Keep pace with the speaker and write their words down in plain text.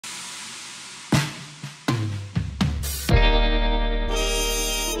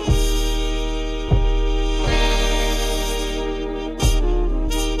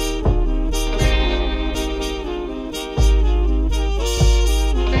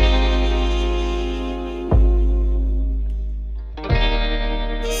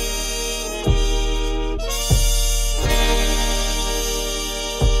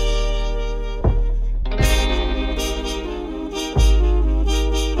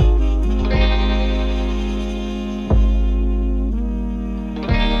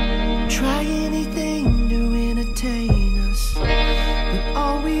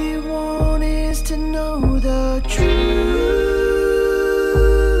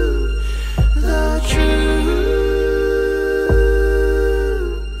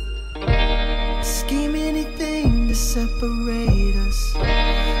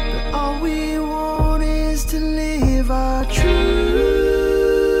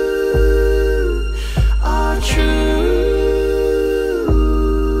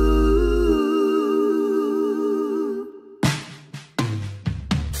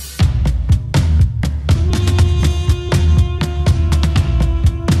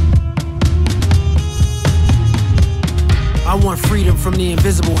freedom from the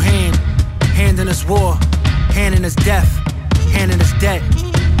invisible hand. Handing us war, handing us death, handing us debt.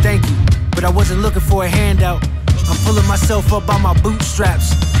 Thank you, but I wasn't looking for a handout. I'm pulling myself up by my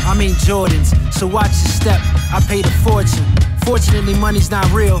bootstraps. I mean Jordans, so watch your step. I paid a fortune. Fortunately, money's not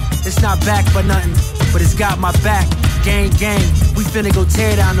real. It's not backed by nothing, but it's got my back. Gang, gang, we finna go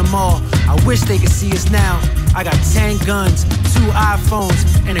tear down the mall. I wish they could see us now. I got 10 guns, 2 iPhones,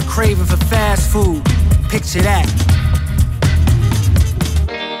 and a craving for fast food. Picture that.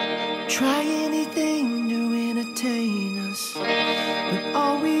 Try anything to entertain us, but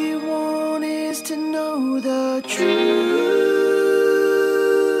all we want is to know the truth,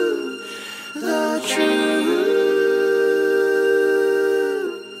 the truth.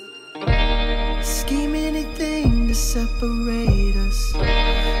 Scheme anything to separate us,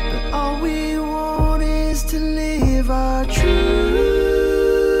 but all we want is to live